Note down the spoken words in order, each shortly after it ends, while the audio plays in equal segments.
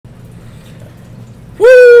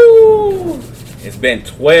It's been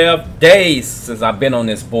 12 days since I've been on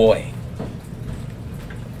this boy.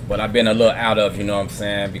 But I've been a little out of, you know what I'm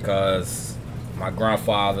saying, because my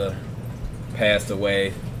grandfather passed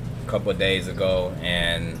away a couple of days ago,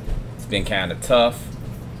 and it's been kind of tough.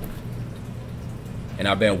 And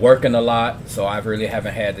I've been working a lot, so I really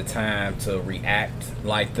haven't had the time to react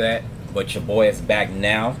like that. But your boy is back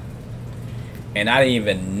now. And I didn't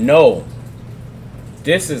even know.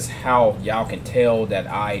 This is how y'all can tell that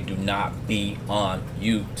I do not be on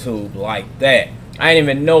YouTube like that. I didn't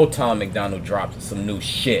even know Tom MacDonald dropped some new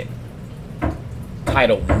shit.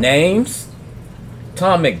 Titled Names?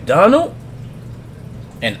 Tom MacDonald?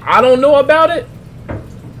 And I don't know about it?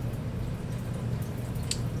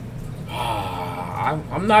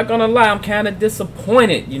 I'm not gonna lie, I'm kind of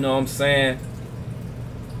disappointed, you know what I'm saying?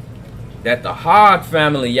 That the Hog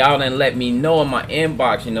family, y'all didn't let me know in my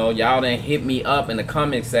inbox, you know. Y'all didn't hit me up in the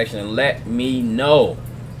comment section and let me know.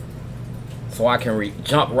 So I can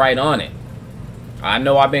jump right on it. I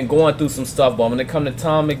know I've been going through some stuff, but when it comes to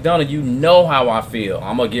Tom MacDonald, you know how I feel.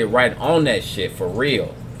 I'm gonna get right on that shit for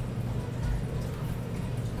real.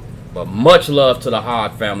 But much love to the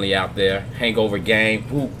Hog family out there. Hangover gang.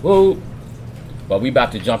 Woo woo. But we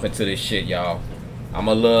about to jump into this shit, y'all. I'm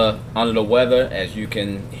a little under the weather, as you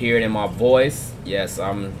can hear it in my voice. Yes,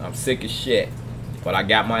 I'm sick as shit. But I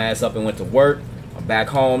got my ass up and went to work. I'm back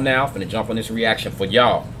home now. Finna jump on this reaction for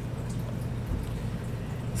y'all.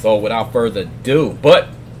 So without further ado, but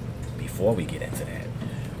before we get into that,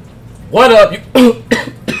 what up, you?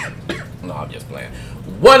 No, I'm just playing.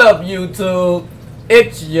 What up, YouTube?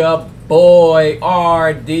 It's your boy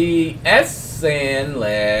R.D.S. and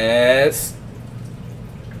let's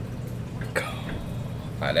go.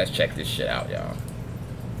 Alright, let's check this shit out, y'all.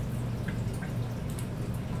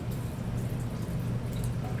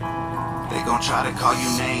 They gon' try to call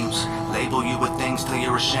you names, label you with things till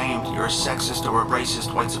you're ashamed. You're a sexist or a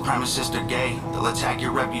racist, white supremacist or gay. They'll attack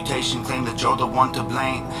your reputation, claim that you're the one to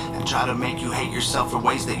blame, and try to make you hate yourself for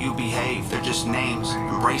ways that you behave. They're just names,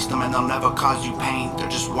 embrace them and they'll never cause you pain. They're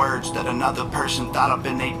just words that another person thought up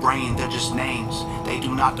in their brain. They're just names, they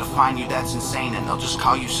do not define you, that's insane. And they'll just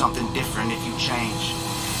call you something different if you change.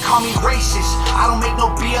 Call me racist, I don't make no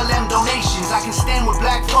BLM donations. I can stand with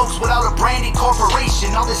black folks without a branded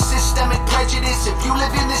corporation. All this systemic prejudice, if you live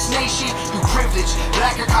in this nation, you privileged,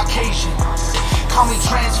 black or Caucasian. Call me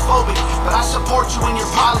transphobic, but I support you in your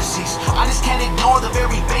policies. I just can't ignore the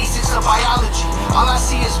very basics of biology. All I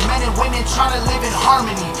see is men and women trying to live in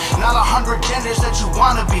harmony, not 100 genders that you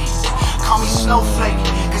wanna be. Call me snowflake,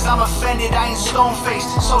 cause I'm offended, I ain't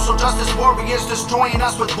stone-faced. Social justice warriors destroying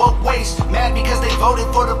us with woke waste. Mad because they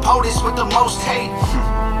voted for the POTUS with the most hate.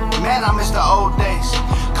 Man, I miss the old days.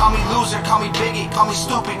 Call me loser, call me bigot, call me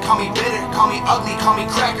stupid, call me bitter, call me ugly, call me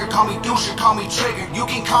cracker, call me doucher, call me trigger. You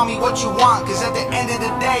can call me what you want, cause at the end of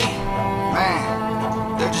the day,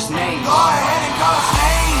 man, they're just names. Go ahead and call us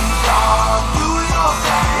names, dog. Do your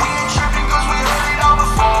thing. We ain't tripping cause we heard it all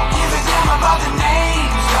before. Give a damn about the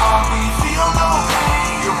names, dog. We feel no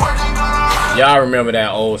pain. Your words ain't gonna hurt. Y'all remember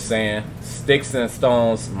that old saying? Sticks and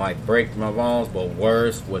stones might break my bones, but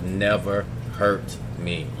words would never hurt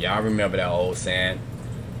me. Y'all remember that old saying?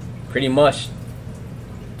 Pretty much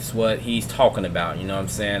that's what he's talking about, you know what I'm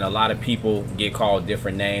saying? A lot of people get called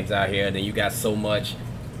different names out here. Then you got so much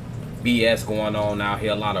BS going on out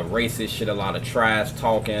here, a lot of racist shit, a lot of trash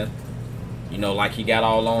talking, you know, like he got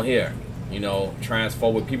all on here. You know,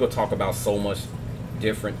 transphobic people talk about so much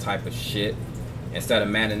different type of shit instead of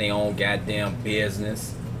minding their own goddamn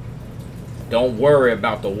business. Don't worry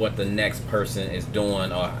about what the next person is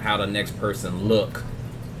doing or how the next person look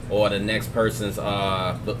or the next person's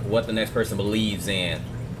what the next person believes in,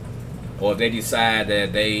 or if they decide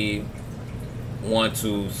that they want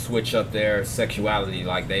to switch up their sexuality,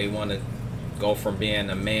 like they want to go from being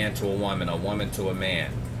a man to a woman to a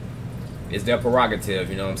man. It's their prerogative,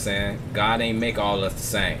 you know what I'm saying? God ain't make all of us the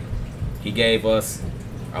same. He gave us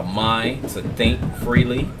a mind to think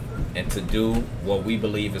freely and to do what we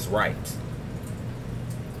believe is right.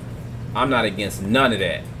 I'm not against none of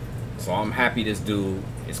that. So I'm happy this dude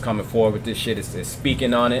is coming forward with this shit, is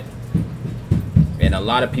speaking on it. And a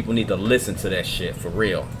lot of people need to listen to that shit, for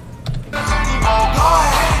real. Go ahead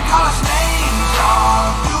and call us names,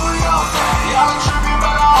 dog. Do your thing. Y'all are tripping,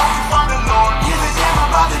 but I hope you find the Lord. Give a damn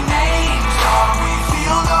about the names, dog. We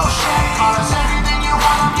feel no shame. Call us everything you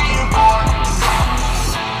want, I'm getting bored.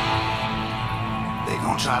 They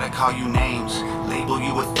gon' try to call you names, label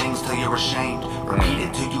you with things till you're ashamed. Repeat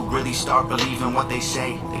it till you really start believing what they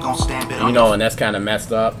say. They gon' stamp it on you know, and that's kind of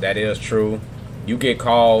messed up. That is true. You get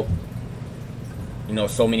called, you know,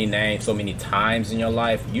 so many names so many times in your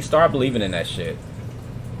life, you start believing in that shit.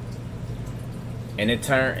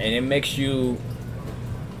 and it makes you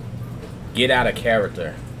get out of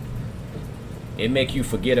character. It makes you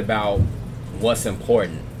forget about what's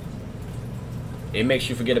important. It makes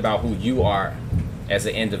you forget about who you are as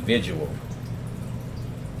an individual.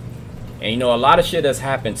 And you know, a lot of shit has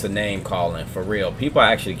happened to name calling, for real. People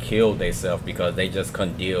actually killed themselves because they just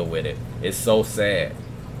couldn't deal with it. It's so sad.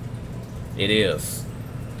 It is.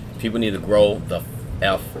 People need to grow the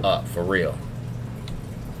F up, for real.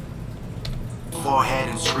 Forehead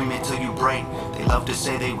and scream it till you break. They love to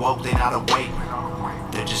say they woke, they not awake.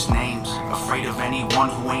 They're just names, afraid of anyone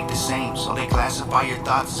who ain't the same. So they classify your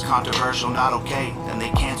thoughts as controversial, not okay. Then they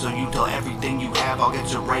cancel you till everything you have all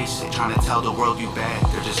gets erased. They trying to tell the world you bad,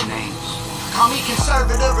 they're just names. Call me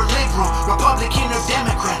conservative or liberal, Republican or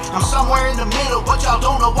Democrat. I'm somewhere in the middle, but y'all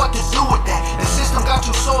don't know what to do with that. The system got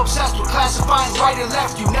you so obsessed with classifying right and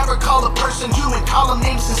left. You never call a person human, call them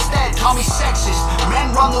names instead. Call me sexist.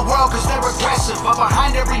 Men run the world cause they're aggressive, but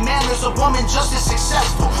behind every man there's a woman just as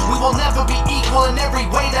successful. We will never be equal in every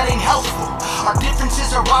way, that ain't helpful. Our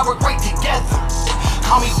differences are why we're great together.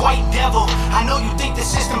 Call me white devil, I know you think the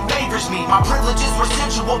system favors me. My privileges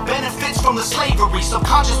residual benefits from the slavery.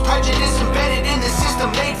 Subconscious prejudice embedded in the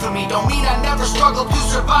system made for me. Don't mean I never struggled to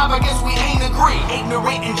survive, I guess we ain't agree.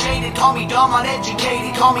 Ignorant and jaded, call me dumb,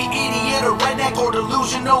 uneducated. Call me idiot or redneck or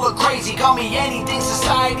delusional or crazy. Call me anything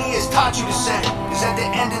society has taught you to say. Cause at the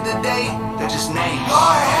end of the day, they're just names. Go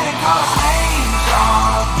ahead and call us names,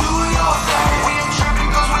 dog. Do your thing. We ain't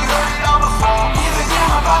tripping cause we heard it all before. Give a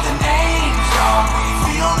damn about the names, dog.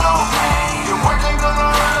 Feel no pain, your words ain't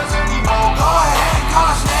gonna hurt us anymore. Go ahead and call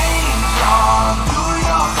us names, dog. Do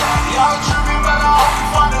your thing. Y'all tripping, but I hope you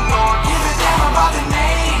find the Lord. Give a damn about the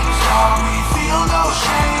names, dog. We feel no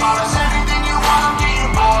shame. Call us anything you want, I'm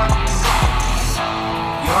getting bored.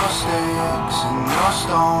 Your sticks and your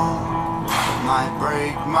stones might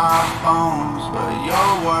break my bones, but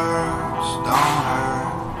your words don't hurt.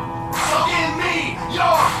 So give me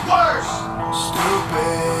your words.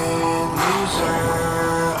 Stupid loser.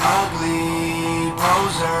 Ugly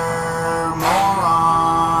poser,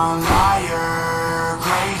 moron, liar,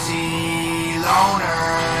 crazy loner.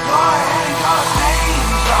 Go ahead and call us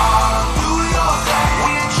names, dog. Do your thing.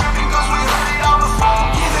 We ain't tripping cause we heard it all before.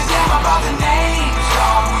 Give a damn about the names,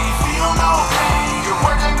 dog. We feel no pain. Your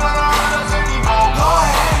words ain't gonna hurt us anymore. Go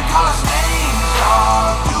ahead and call us names,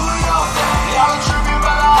 dog. Do your thing. Y'all ain't tripping,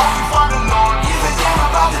 but I hope you find the Lord. Give a damn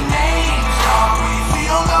about the names, dog. We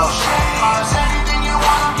feel no shame. Call us anything you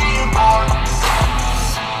want, I'm getting bored.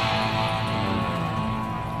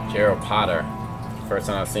 Gerald Potter. First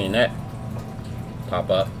time I've seen that pop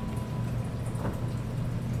up.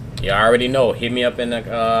 Yeah, I already know. Hit me up in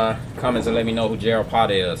the comments and let me know who Gerald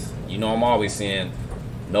Potter is. You know I'm always seeing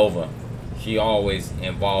Nova. She always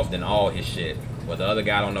involved in all his shit. But the other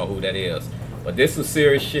guy, I don't know who that is. But this is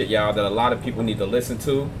serious shit, y'all, that a lot of people need to listen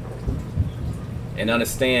to and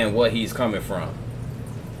understand what he's coming from.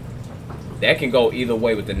 That can go either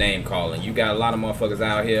way with the name calling. You got a lot of motherfuckers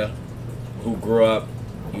out here who grew up,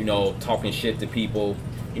 you know, talking shit to people.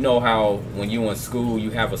 You know how when you in school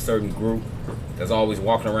you have a certain group that's always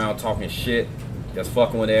walking around talking shit, that's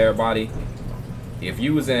fucking with everybody. If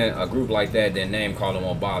you was in a group like that, then name calling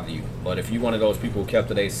won't bother you. But if you one of those people who kept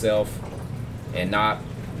to themselves and not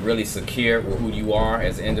really secure with who you are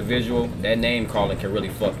as an individual, that name calling can really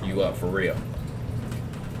fuck you up for real.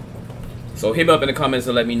 So hit me up in the comments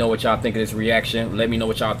and let me know what y'all think of this reaction. Let me know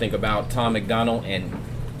what y'all think about Tom MacDonald and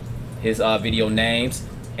his video names.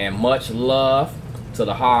 And much love to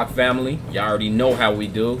the Hog family. Y'all already know how we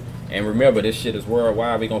do. And remember, this shit is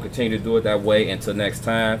worldwide. We're going to continue to do it that way. Until next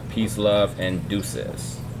time, peace, love, and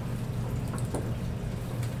deuces.